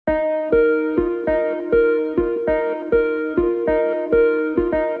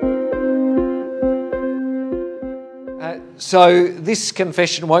So this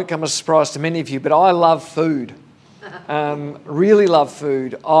confession won't come as a surprise to many of you, but I love food. Really love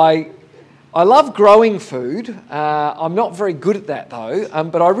food. I love growing food. I'm not very good at that though,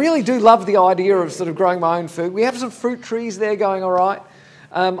 but I really do love the idea of sort of growing my own food. We have some fruit trees there going all right.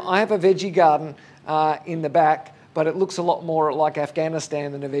 I have a veggie garden in the back, but it looks a lot more like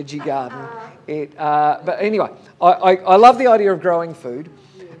Afghanistan than a veggie garden. But anyway, I love the idea of growing food.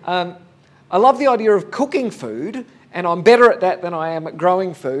 I love the idea of cooking food, and I'm better at that than I am at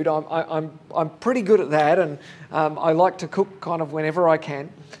growing food. I'm pretty good at that, and I like to cook kind of whenever I can.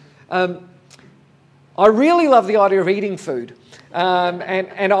 I really love the idea of eating food,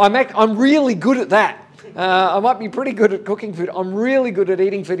 and I'm really good at that. I might be pretty good at cooking food. I'm really good at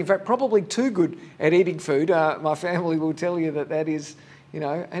eating food. In fact, probably too good at eating food. My family will tell you that is,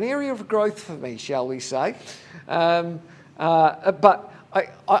 an area of growth for me, shall we say. But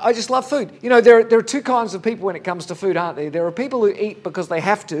I just love food. There are two kinds of people when it comes to food, aren't there? There are people who eat because they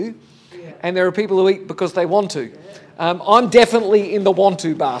have to, and there are people who eat because they want to. I'm definitely in the want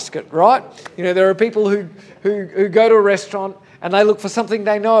to basket, right? There are people who go to a restaurant and they look for something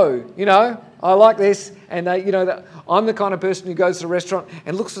they know. I like this, and I'm the kind of person who goes to a restaurant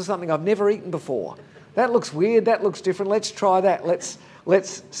and looks for something I've never eaten before. That looks weird. That looks different. Let's try that.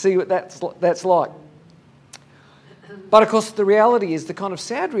 Let's see what that's like. But of course, the reality is, the kind of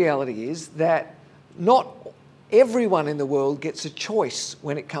sad reality is that not everyone in the world gets a choice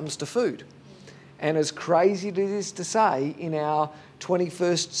when it comes to food. And as crazy as it is to say, in our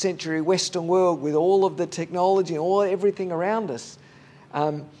 21st century Western world, with all of the technology and everything around us,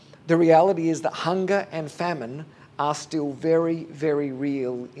 the reality is that hunger and famine are still very, very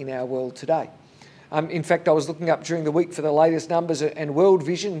real in our world today. In fact, I was looking up during the week for the latest numbers, and World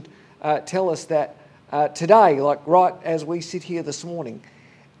Vision tell us that today, like right as we sit here this morning,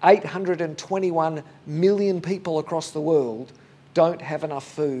 821 million people across the world don't have enough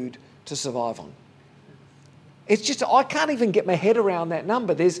food to survive on. It's just, I can't even get my head around that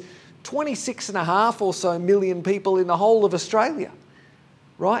number. There's 26.5 or so million people in the whole of Australia,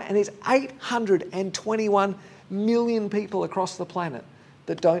 right? And there's 821 million people across the planet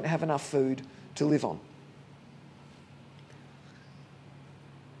that don't have enough food to live on.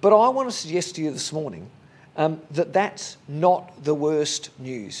 But I want to suggest to you this morning that that's not the worst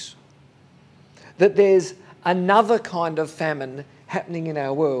news. That there's another kind of famine happening in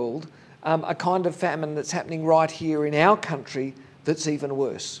our world, a kind of famine that's happening right here in our country that's even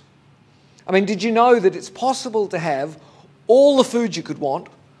worse. I mean, did you know that it's possible to have all the food you could want,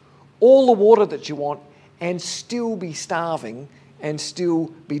 all the water that you want, and still be starving and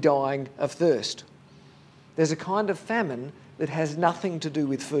still be dying of thirst? There's a kind of famine that has nothing to do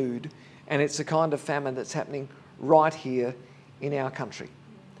with food, and it's a kind of famine that's happening right here in our country.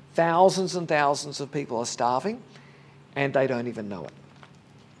 Thousands and thousands of people are starving, and they don't even know it.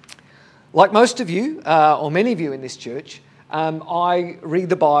 Like most of you, or many of you in this church, I read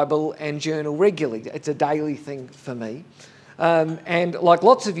the Bible and journal regularly. It's a daily thing for me. And like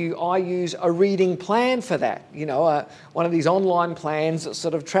lots of you, I use a reading plan for that. One of these online plans that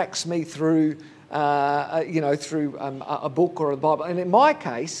sort of tracks me through through a book or a Bible. And in my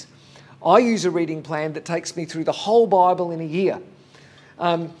case, I use a reading plan that takes me through the whole Bible in a year.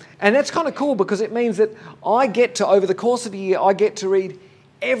 And that's kind of cool because it means that over the course of a year, I get to read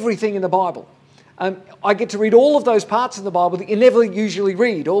everything in the Bible. I get to read all of those parts of the Bible that you never usually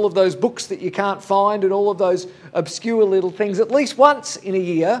read, all of those books that you can't find and all of those obscure little things. At least once in a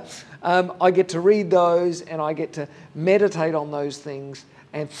year, I get to read those and I get to meditate on those things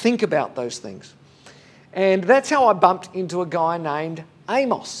and think about those things. And that's how I bumped into a guy named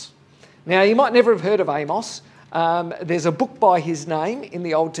Amos. Now, you might never have heard of Amos. There's a book by his name in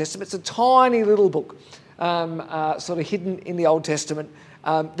the Old Testament. It's a tiny little book, sort of hidden in the Old Testament,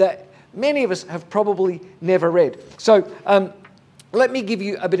 that many of us have probably never read. So let me give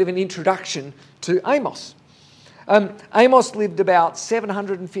you a bit of an introduction to Amos. Amos lived about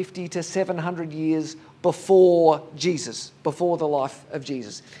 750 to 700 years before Jesus, before the life of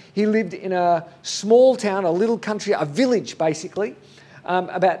Jesus. He lived in a small town, a little country, a village basically,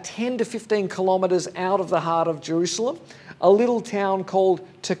 about 10 to 15 kilometres out of the heart of Jerusalem, a little town called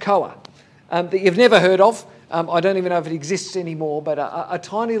Tekoa, that you've never heard of. I don't even know if it exists anymore, but a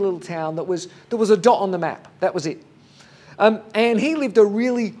tiny little town that was a dot on the map. That was it. And he lived a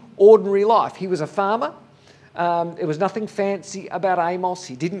really ordinary life. He was a farmer. There was nothing fancy about Amos.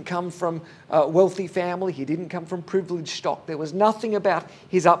 He didn't come from a wealthy family. He didn't come from privileged stock. There was nothing about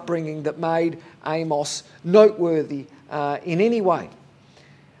his upbringing that made Amos noteworthy in any way.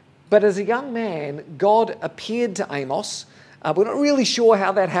 But as a young man, God appeared to Amos We're not really sure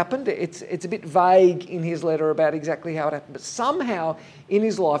how that happened. It's a bit vague in his letter about exactly how it happened. But somehow in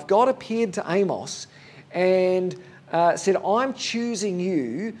his life, God appeared to Amos and said, I'm choosing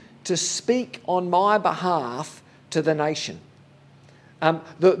you to speak on my behalf to the nation.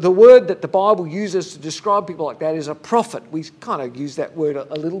 The word that the Bible uses to describe people like that is a prophet. We kind of use that word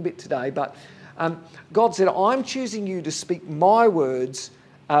a little bit today, but God said, I'm choosing you to speak my words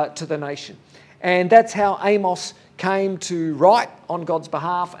to the nation. And that's how Amos came to write on God's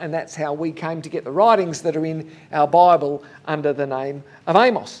behalf, and that's how we came to get the writings that are in our Bible under the name of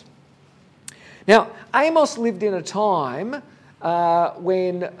Amos. Now, Amos lived in a time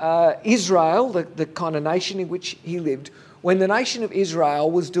when Israel, the kind of nation in which he lived, when the nation of Israel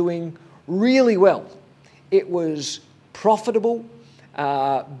was doing really well. It was profitable,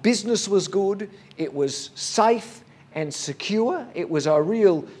 business was good, it was safe and secure. It was a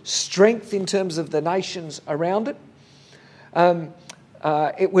real strength in terms of the nations around it.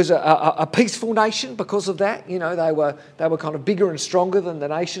 It was a peaceful nation because of that. You know, they were kind of bigger and stronger than the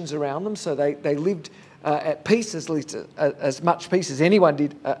nations around them, so they lived at peace, at least as much peace as anyone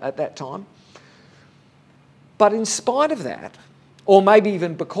did at that time. But in spite of that, or maybe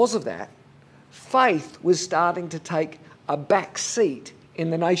even because of that, faith was starting to take a back seat in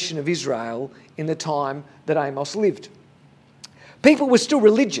the nation of Israel in the time that Amos lived. People were still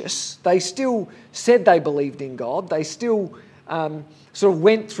religious. They still said they believed in God. They still sort of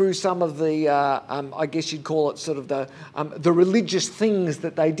went through some of the, I guess you'd call it sort of the religious things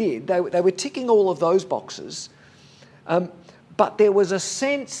that they did. They were ticking all of those boxes. But there was a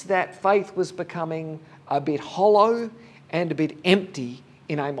sense that faith was becoming a bit hollow and a bit empty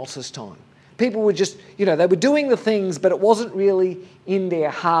in Amos's time. People were just, they were doing the things, but it wasn't really in their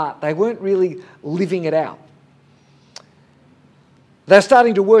heart. They weren't really living it out. They're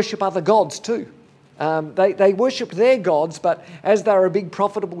starting to worship other gods too. They worshipped their gods, but as they were a big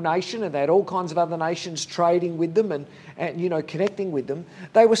profitable nation and they had all kinds of other nations trading with them and connecting with them,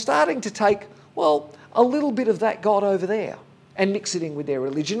 they were starting to take, a little bit of that God over there and mix it in with their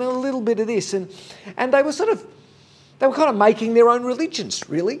religion and a little bit of this. And they were kind of making their own religions,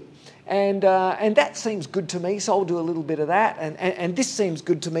 really. And that seems good to me, so I'll do a little bit of that. And this seems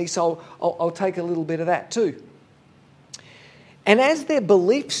good to me, so I'll take a little bit of that too. And as their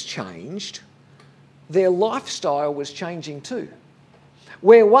beliefs changed, their lifestyle was changing too.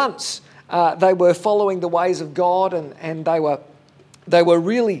 Where once they were following the ways of God and they were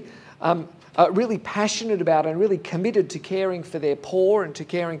really really passionate about and really committed to caring for their poor and to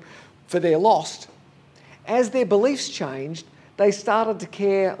caring for their lost, as their beliefs changed, they started to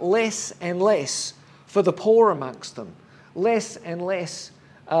care less and less for the poor amongst them, less and less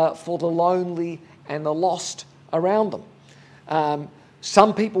for the lonely and the lost around them.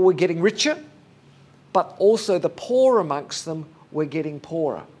 Some people were getting richer, but also the poor amongst them were getting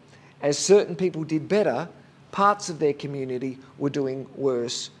poorer. As certain people did better, parts of their community were doing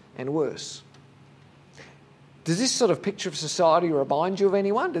worse and worse. Does this sort of picture of society remind you of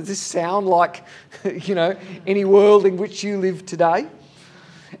anyone? Does this sound like, any world in which you live today?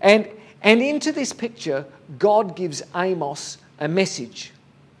 And into this picture, God gives Amos a message.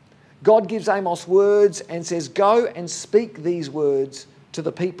 God gives Amos words and says, go and speak these words to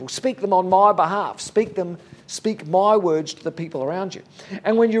the people. Speak them on my behalf. Speak my words to the people around you.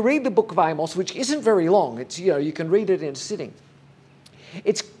 And when you read the book of Amos, which isn't very long, it's you can read it in a sitting.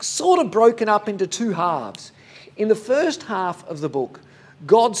 It's sort of broken up into two halves. In the first half of the book,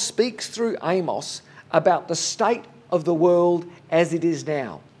 God speaks through Amos about the state of the world as it is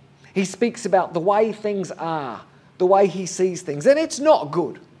now. He speaks about the way things are, the way he sees things, and it's not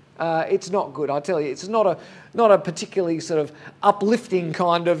good. It's not good, I tell you. It's not a particularly sort of uplifting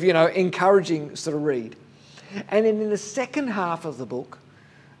kind of, encouraging sort of read. And then in the second half of the book,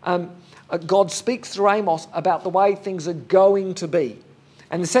 God speaks through Amos about the way things are going to be.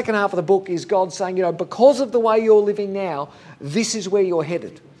 And the second half of the book is God saying, because of the way you're living now, this is where you're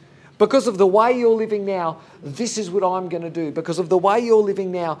headed. Because of the way you're living now, this is what I'm going to do. Because of the way you're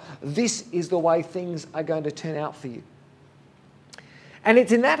living now, this is the way things are going to turn out for you. And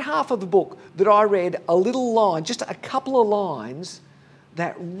it's in that half of the book that I read a little line, just a couple of lines,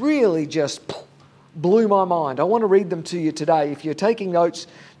 that really just blew my mind. I want to read them to you today. If you're taking notes,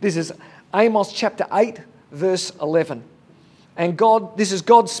 this is Amos chapter 8, verse 11. And this is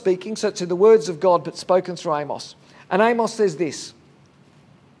God speaking, so it's in the words of God, but spoken through Amos. And Amos says this: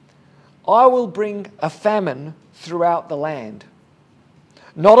 I will bring a famine throughout the land,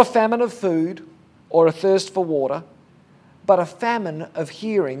 not a famine of food or a thirst for water, but a famine of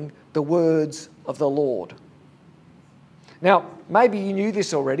hearing the words of the Lord. Now, maybe you knew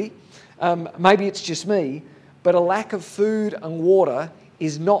this already, maybe it's just me, But a lack of food and water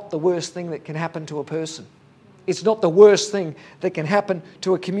is not the worst thing that can happen to a person. It's not the worst thing that can happen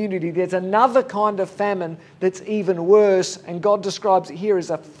to a community. There's another kind of famine that's even worse, and God describes it here as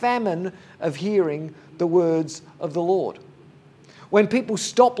a famine of hearing the words of the Lord. When people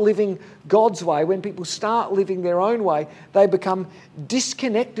stop living God's way, when people start living their own way, they become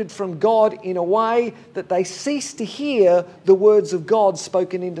disconnected from God in a way that they cease to hear the words of God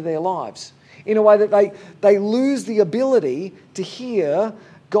spoken into their lives. In a way that they lose the ability to hear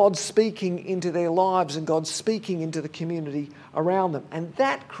God speaking into their lives and God speaking into the community around them. And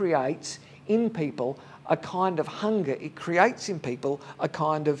that creates in people a kind of hunger. It creates in people a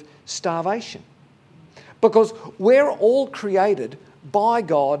kind of starvation. Because we're all created by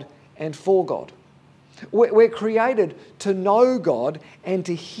God and for God. We're created to know God and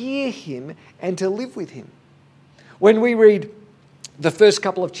to hear Him and to live with Him. When we read the first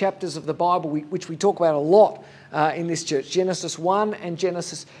couple of chapters of the Bible, which we talk about a lot in this church, Genesis 1 and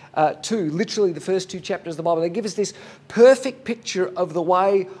Genesis 2, literally the first two chapters of the Bible, they give us this perfect picture of the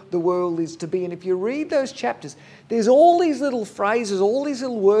way the world is to be. And if you read those chapters, there's all these little phrases, all these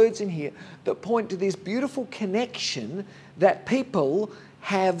little words in here that point to this beautiful connection that people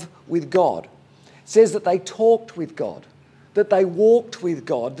have with God. It says that they talked with God, that they walked with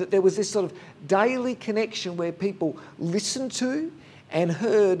God, that there was this sort of daily connection where people listened to and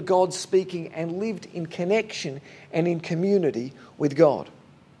heard God speaking and lived in connection and in community with God.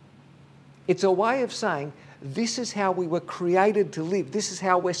 It's a way of saying this is how we were created to live. This is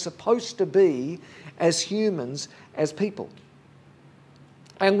how we're supposed to be as humans, as people.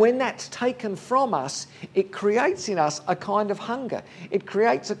 And when that's taken from us, it creates in us a kind of hunger. It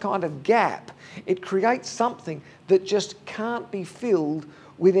creates a kind of gap. It creates something that just can't be filled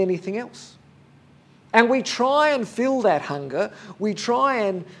with anything else. And we try and fill that hunger. We try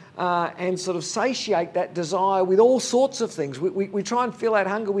and sort of satiate that desire with all sorts of things. We try and fill that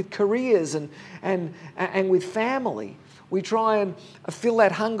hunger with careers and with family. We try and fill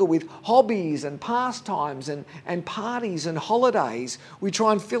that hunger with hobbies and pastimes and parties and holidays. We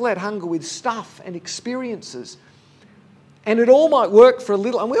try and fill that hunger with stuff and experiences. And it all might work for a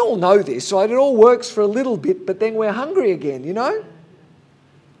little, and we all know this, right? It all works for a little bit, but then we're hungry again, you know?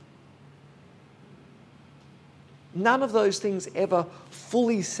 None of those things ever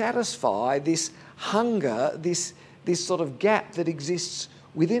fully satisfy this hunger, this sort of gap that exists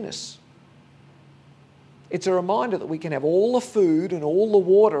within us. It's a reminder that we can have all the food and all the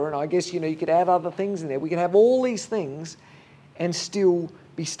water, and I guess, you could add other things in there. We can have all these things and still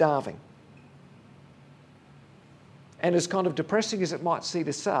be starving. And as kind of depressing as it might seem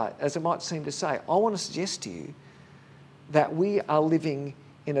to say, I want to suggest to you that we are living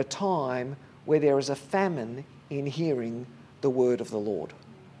in a time where there is a famine in hearing the word of the Lord.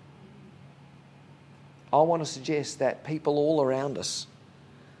 I want to suggest that people all around us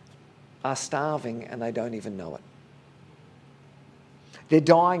are starving and they don't even know it. They're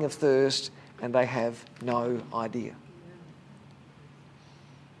dying of thirst and they have no idea.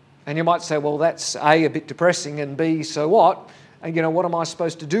 And you might say, well, that's A, a bit depressing, and B, so what? And what am I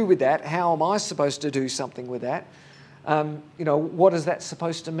supposed to do with that? How am I supposed to do something with that? What is that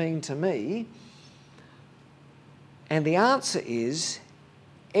supposed to mean to me? And the answer is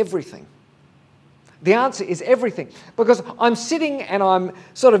everything. The answer is everything. Because I'm sitting and I'm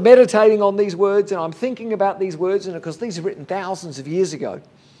sort of meditating on these words and I'm thinking about these words, and of course these are written thousands of years ago.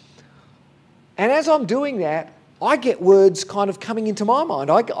 And as I'm doing that, I get words kind of coming into my mind.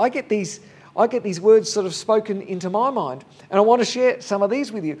 I get these words sort of spoken into my mind. And I want to share some of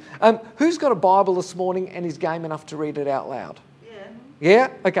these with you. Who's got a Bible this morning and is game enough to read it out loud?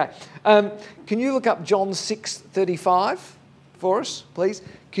 Yeah? Okay. Can you look up John 6:35 for us, please?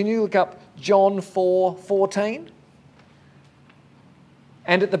 Can you look up John 4:14?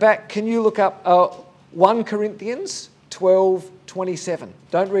 And at the back, can you look up 1 Corinthians 12:27?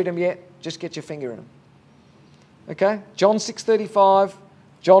 Don't read them yet. Just get your finger in them. Okay? John 6:35,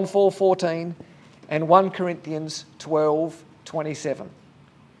 John 4:14, and 1 Corinthians 12:27.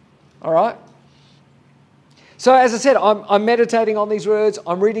 All right? So as I said, I'm meditating on these words,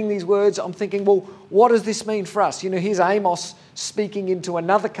 I'm reading these words, I'm thinking, well, what does this mean for us? Here's Amos speaking into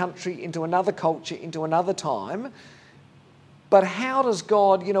another country, into another culture, into another time. But how does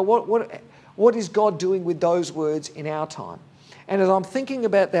God, what is God doing with those words in our time? And as I'm thinking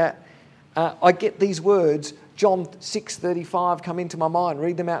about that, I get these words, John 6:35, come into my mind.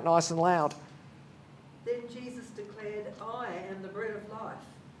 Read them out nice and loud. Then Jesus declared, I am the bread of life.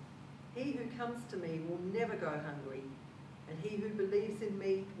 He who comes to me will never go hungry, and he who believes in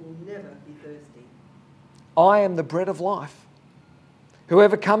me will never be thirsty. I am the bread of life.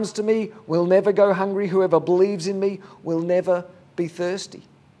 Whoever comes to me will never go hungry. Whoever believes in me will never be thirsty.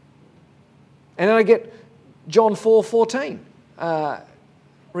 And then I get John 4:14.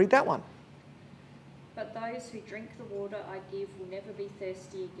 Read that one. But those who drink the water I give will never be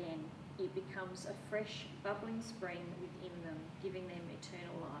thirsty again. It becomes a fresh, bubbling spring within them, giving them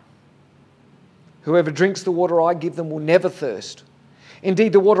eternal life. Whoever drinks the water I give them will never thirst.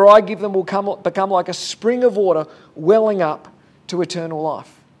 Indeed, the water I give them will become like a spring of water welling up to eternal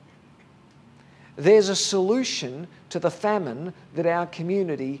life. There's a solution to the famine that our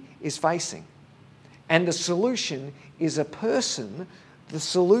community is facing. And the solution is a person. The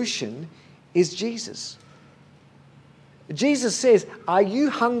solution is Jesus. Jesus says, are you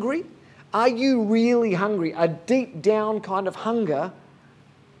hungry? Are you really hungry? A deep down kind of hunger?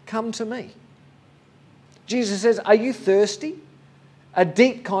 Come to me. Jesus says, are you thirsty? A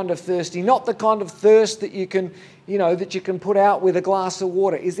deep kind of thirsty, not the kind of thirst that you can put out with a glass of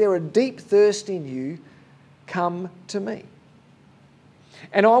water. Is there a deep thirst in you? Come to me.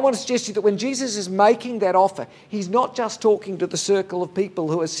 And I want to suggest to you that when Jesus is making that offer, he's not just talking to the circle of people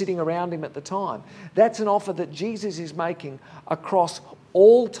who are sitting around him at the time. That's an offer that Jesus is making across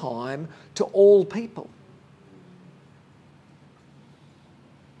all time to all people.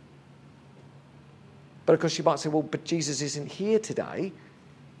 But of course you might say, well, but Jesus isn't here today.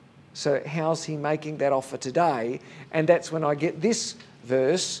 So how's he making that offer today? And that's when I get this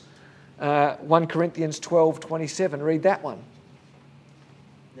verse, 1 Corinthians 12:27. Read that one.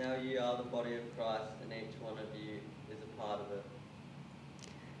 Now you are the body of Christ, and each one of you is a part of it.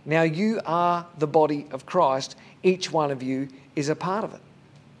 Now you are the body of Christ. Each one of you is a part of it.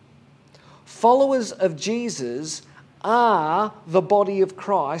 Followers of Jesus are the body of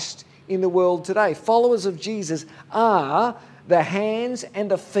Christ in the world today. Followers of Jesus are the hands and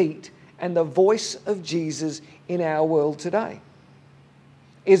the feet and the voice of Jesus in our world today.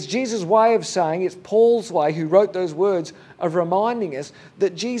 It's Jesus' way of saying, it's Paul's way, who wrote those words, of reminding us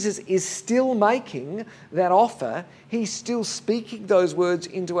that Jesus is still making that offer. He's still speaking those words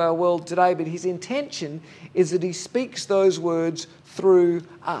into our world today, but his intention is that he speaks those words through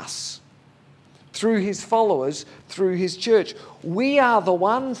us, through his followers, through his church. We are the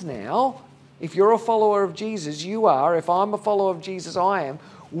ones now, if you're a follower of Jesus, you are. If I'm a follower of Jesus, I am.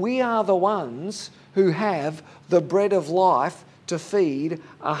 We are the ones who have the bread of life to feed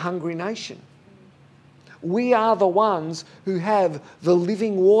a hungry nation. We are the ones who have the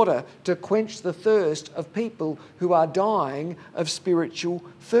living water to quench the thirst of people who are dying of spiritual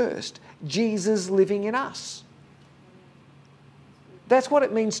thirst. Jesus living in us. That's what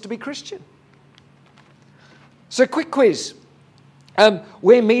it means to be Christian. So, quick quiz.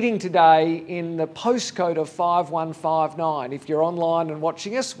 We're meeting today in the postcode of 5159. If you're online and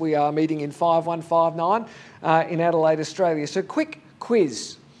watching us, we are meeting in 5159 in Adelaide, Australia. So, quick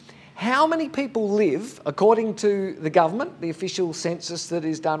quiz. How many people live, according to the government, the official census that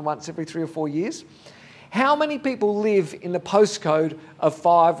is done once every 3 or 4 years, how many people live in the postcode of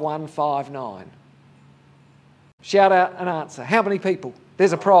 5159? Shout out an answer. How many people?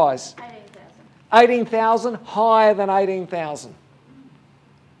 There's a prize. 18,000. 18,000, higher than 18,000.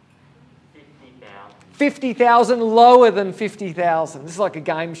 50,000, lower than 50,000. This is like a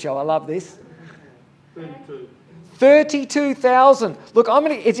game show. I love this. 32,000. Look,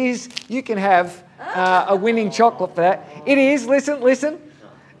 it is, you can have a winning chocolate for that. It is, listen.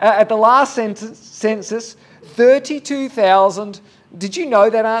 At the last census, 32,000. Did you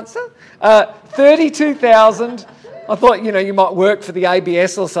know that answer? 32,000. I thought, you might work for the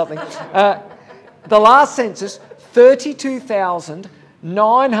ABS or something. The last census,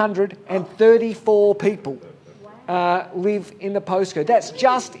 32,934 people live in the postcode. That's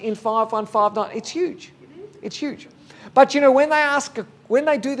just in 5159. It's huge. It's huge. But when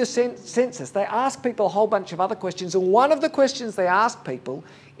they do the census, they ask people a whole bunch of other questions. And one of the questions they ask people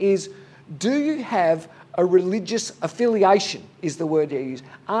is, do you have a religious affiliation, is the word they use.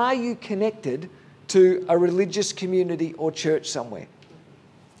 Are you connected to a religious community or church somewhere?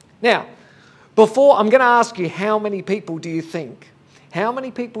 Now, before I'm going to ask you, how many people do you think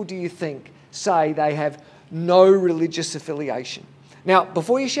say they have no religious affiliation? Now,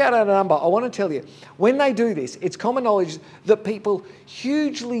 before you shout out a number, I want to tell you, when they do this, it's common knowledge that people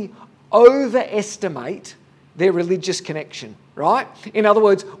hugely overestimate their religious connection, right? In other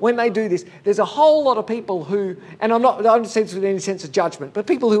words, when they do this, there's a whole lot of people who, and I don't say this with any sense of judgment, but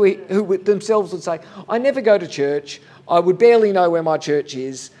people who themselves would say, I never go to church, I would barely know where my church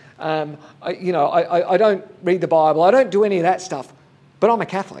is, I don't read the Bible, I don't do any of that stuff, but I'm a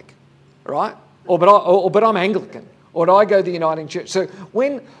Catholic, right? But I'm Anglican, Or do I go to the Uniting Church? So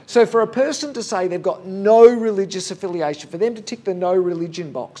for a person to say they've got no religious affiliation, for them to tick the no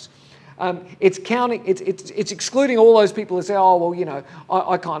religion box, it's excluding all those people who say, oh, well, you know,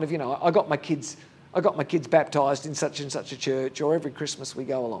 I kind of, you know, I got my kids baptised in such and such a church, or every Christmas we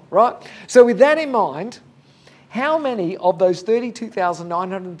go along, right? So with that in mind, how many of those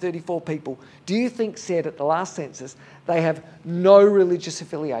 32,934 people do you think said at the last census they have no religious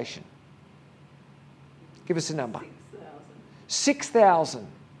affiliation? Give us a number. 6,000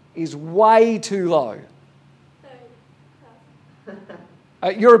 is way too low.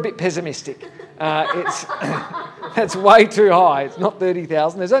 You're a bit pessimistic. That's way too high. It's not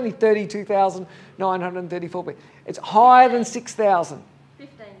 30,000. There's only 32,934 people. It's higher than 6,000.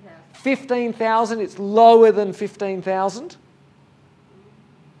 15,000. It's lower than 15,000.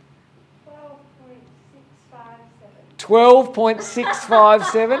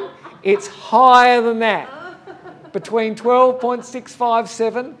 12.657. It's higher than that. Between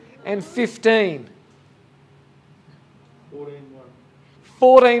 12.657 and 15.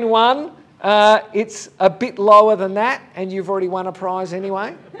 14.1. It's a bit lower than that, and you've already won a prize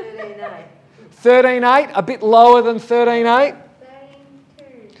anyway. 13.8. 13.8, a bit lower than 13.8.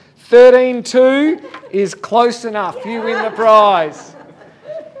 13.2 is close enough. You win the prize.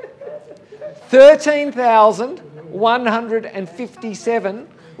 13,157.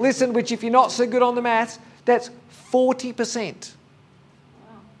 Listen, which if you're not so good on the maths, that's 40%.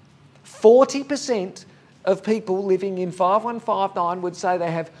 40% of people living in 5159 would say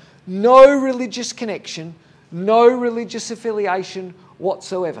they have no religious connection, no religious affiliation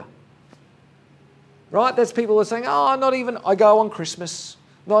whatsoever. Right? That's people who are saying, oh, not even I go on Christmas,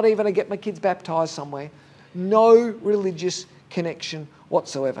 not even I get my kids baptised somewhere. No religious connection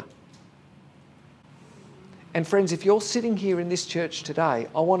whatsoever. And friends, if you're sitting here in this church today,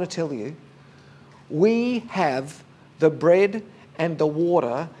 I want to tell you, we have the bread and the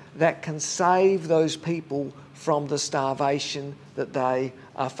water that can save those people from the starvation that they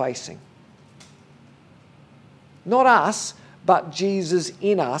are facing. Not us, but Jesus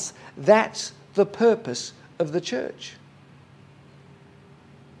in us. That's the purpose of the church.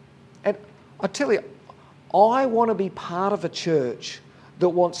 And I tell you, I want to be part of a church that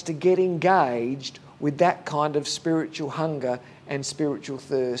wants to get engaged with that kind of spiritual hunger and spiritual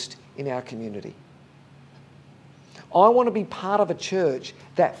thirst in our community. I want to be part of a church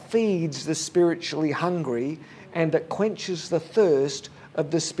that feeds the spiritually hungry and that quenches the thirst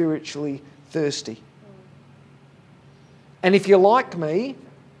of the spiritually thirsty. And if you're like me,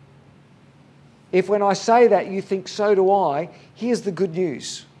 if when I say that you think so do I, here's the good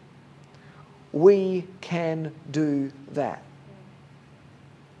news. We can do that.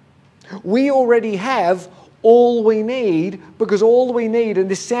 We already have all we need, because all we need, and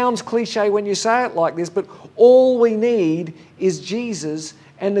this sounds cliche when you say it like this, but all we need is Jesus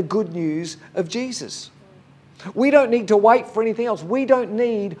and the good news of Jesus. We don't need to wait for anything else. We don't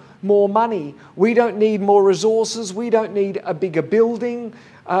need more money. We don't need more resources. We don't need a bigger building.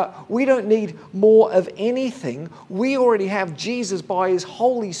 We don't need more of anything. We already have Jesus by His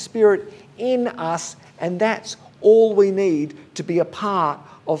Holy Spirit in us, and that's all we need to be a part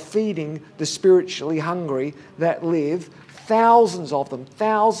of feeding the spiritually hungry that live, thousands of them,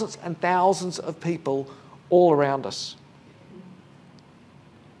 thousands and thousands of people all around us.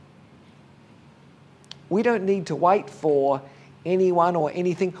 We don't need to wait for anyone or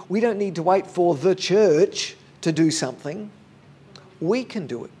anything. We don't need to wait for the church to do something. We can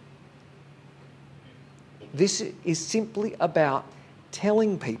do it. This is simply about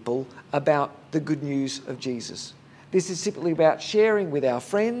telling people about the good news of Jesus. This is simply about sharing with our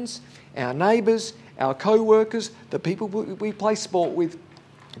friends, our neighbours, our co-workers, the people we play sport with,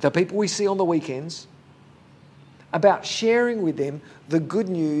 the people we see on the weekends, about sharing with them the good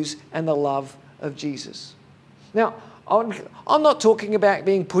news and the love of Jesus. Now, I'm not talking about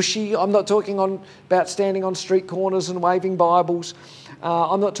being pushy. I'm not talking about standing on street corners and waving Bibles.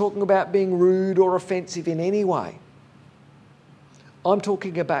 I'm not talking about being rude or offensive in any way. I'm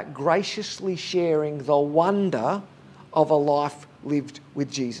talking about graciously sharing the wonder of a life lived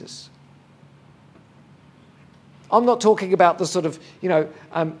with Jesus. I'm not talking about the sort of,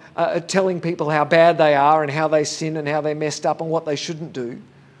 telling people how bad they are and how they sin and how they messed up and what they shouldn't do.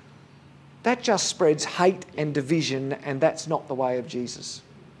 That just spreads hate and division, and that's not the way of Jesus.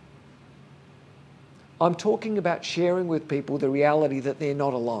 I'm talking about sharing with people the reality that they're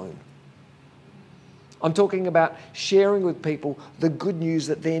not alone. I'm talking about sharing with people the good news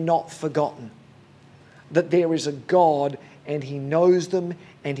that they're not forgotten, that there is a God and He knows them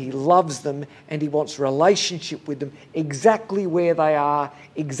and He loves them and He wants a relationship with them exactly where they are,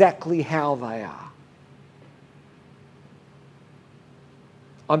 exactly how they are.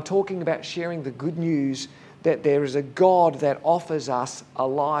 I'm talking about sharing the good news that there is a God that offers us a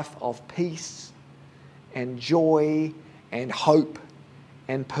life of peace and joy and hope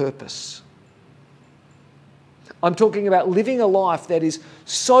and purpose. I'm talking about living a life that is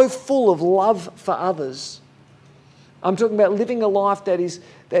so full of love for others. I'm talking about living a life that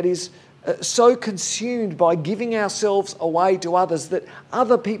is so consumed by giving ourselves away to others that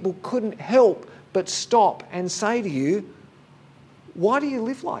other people couldn't help but stop and say to you, why do you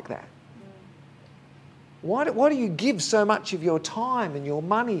live like that? Why do you give so much of your time and your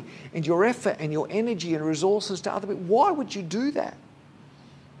money and your effort and your energy and resources to other people? Why would you do that?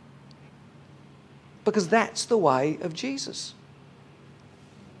 Because that's the way of Jesus.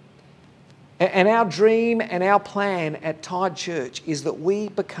 And our dream and our plan at Tide Church is that we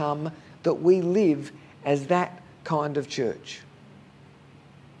live as that kind of church.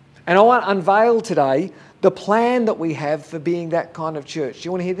 And I want to unveil today the plan that we have for being that kind of church. Do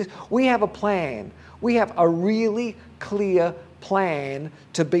you want to hear this? We have a plan. We have a really clear plan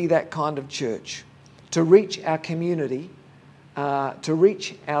to be that kind of church, to reach our community, to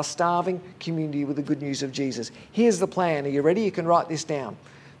reach our starving community with the good news of Jesus. Here's the plan. Are you ready? You can write this down.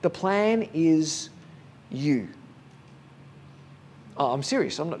 The plan is you. Oh, I'm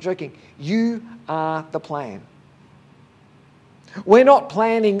serious. I'm not joking. You are the plan. We're not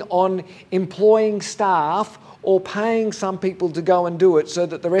planning on employing staff or paying some people to go and do it so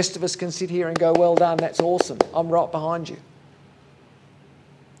that the rest of us can sit here and go, well done, that's awesome. I'm right behind you.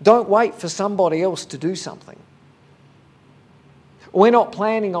 Don't wait for somebody else to do something. We're not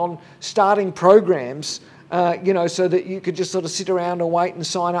planning on starting programs, so that you could just sort of sit around and wait and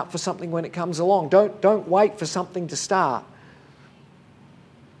sign up for something when it comes along. Don't wait for something to start.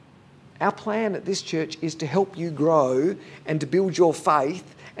 Our plan at this church is to help you grow and to build your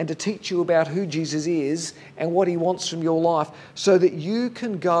faith and to teach you about who Jesus is and what he wants from your life so that you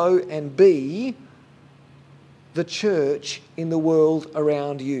can go and be the church in the world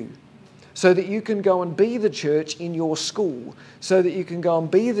around you. So that you can go and be the church in your school, so that you can go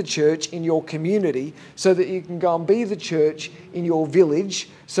and be the church in your community, so that you can go and be the church in your village,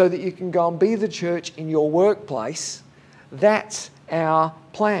 so that you can go and be the church in your workplace. That's our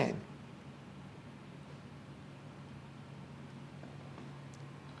plan.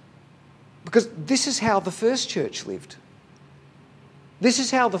 Because this is how the first church lived. This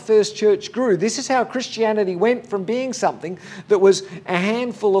is how the first church grew. This is how Christianity went from being something that was a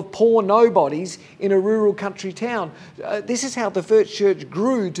handful of poor nobodies in a rural country town. This is how the first church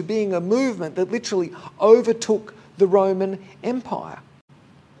grew to being a movement that literally overtook the Roman Empire.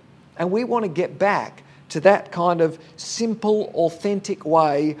 And we want to get back to that kind of simple, authentic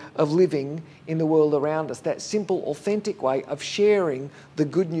way of living in the world around us. That simple, authentic way of sharing the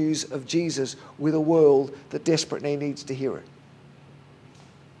good news of Jesus with a world that desperately needs to hear it.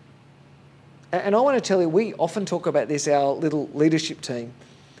 And I want to tell you, we often talk about this, our little leadership team.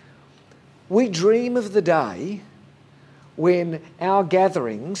 We dream of the day when our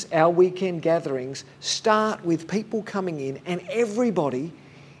gatherings, our weekend gatherings, start with people coming in and everybody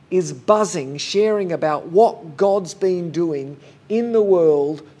is buzzing, sharing about what God's been doing in the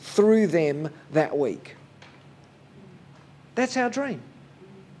world through them that week. That's our dream.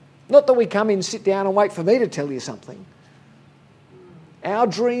 Not that we come in, sit down and wait for me to tell you something. Our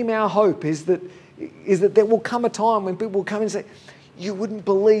dream, our hope is that there will come a time when people will come in and say, you wouldn't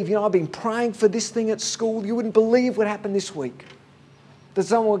believe, I've been praying for this thing at school. You wouldn't believe what happened this week. That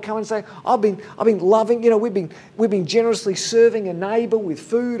someone would come and say, I've been loving, we've been generously serving a neighbour with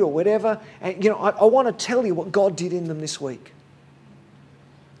food or whatever. And, I want to tell you what God did in them this week.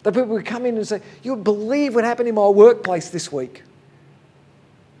 That people would come in and say, you would believe what happened in my workplace this week.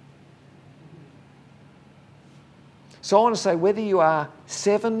 So I want to say, whether you are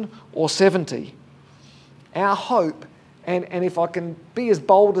 7 or 70, our hope, and if I can be as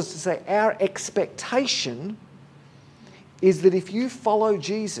bold as to say, our expectation is that if you follow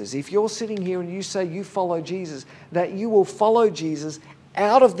Jesus, if you're sitting here and you say you follow Jesus, that you will follow Jesus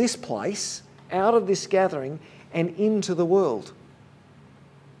out of this place, out of this gathering, and into the world.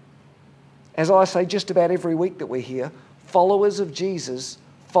 As I say just about every week that we're here, followers of Jesus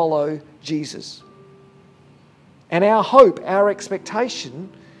follow Jesus. And our hope, our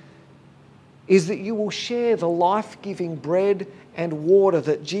expectation is that you will share the life-giving bread and water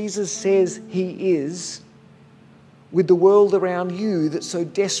that Jesus says he is with the world around you that so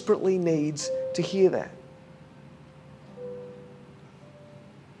desperately needs to hear that.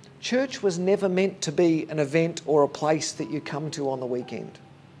 Church was never meant to be an event or a place that you come to on the weekend.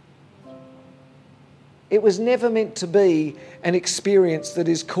 It was never meant to be an experience that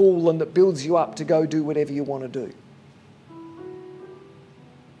is cool and that builds you up to go do whatever you want to do.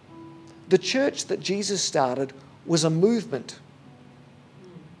 The church that Jesus started was a movement.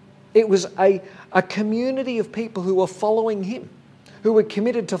 It was a community of people who were following him, who were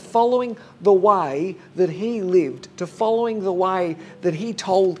committed to following the way that he lived, to following the way that he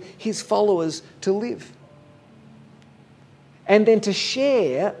told his followers to live. And then to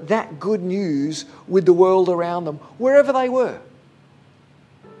share that good news with the world around them, wherever they were,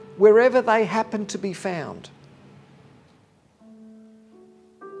 wherever they happened to be found.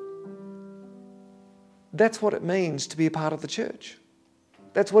 That's what it means to be a part of the church.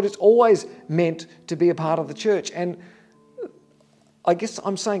 That's what it's always meant to be a part of the church. And I guess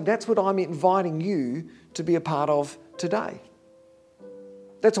I'm saying that's what I'm inviting you to be a part of today.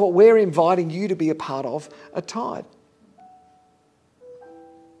 That's what we're inviting you to be a part of at Tide.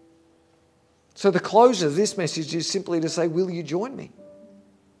 So the close of this message is simply to say, will you join me?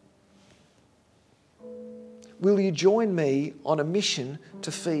 Will you join me on a mission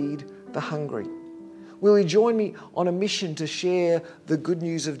to feed the hungry? Will you join me on a mission to share the good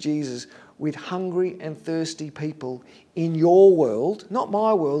news of Jesus with hungry and thirsty people in your world, not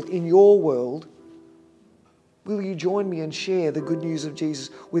my world, in your world? Will you join me and share the good news of Jesus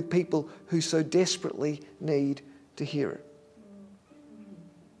with people who so desperately need to hear it?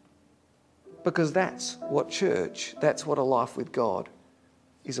 Because that's what church, that's what a life with God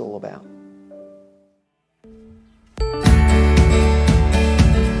is all about.